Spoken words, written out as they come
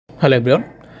Hello everyone,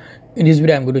 in this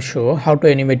video I am going to show how to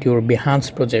animate your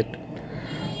Behance project.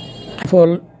 First of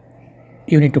all,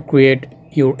 you need to create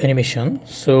your animation.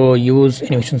 So use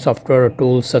animation software or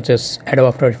tools such as Adobe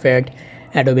After Effects,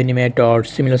 Adobe Animate or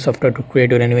similar software to create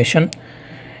your animation.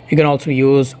 You can also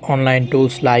use online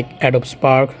tools like Adobe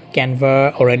Spark,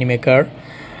 Canva or Animaker.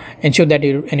 Ensure that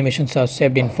your animations are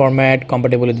saved in format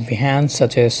compatible with Behance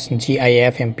such as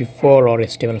GIF, MP4 or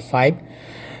HTML5.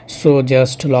 So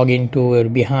just log into your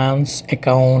Behance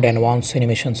account, and once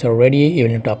animations are ready, you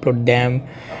will need to upload them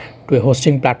to a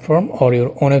hosting platform or your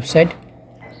own website.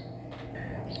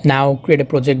 Now create a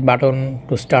project button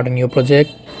to start a new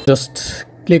project. Just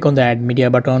click on the add media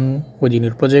button within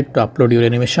your project to upload your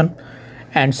animation,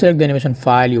 and select the animation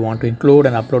file you want to include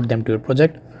and upload them to your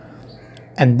project.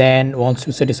 And then once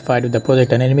you're satisfied with the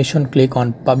project and animation, click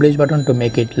on publish button to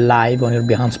make it live on your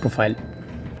Behance profile.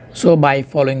 So by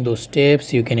following those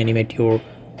steps, you can animate your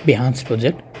Behance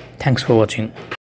project. Thanks for watching.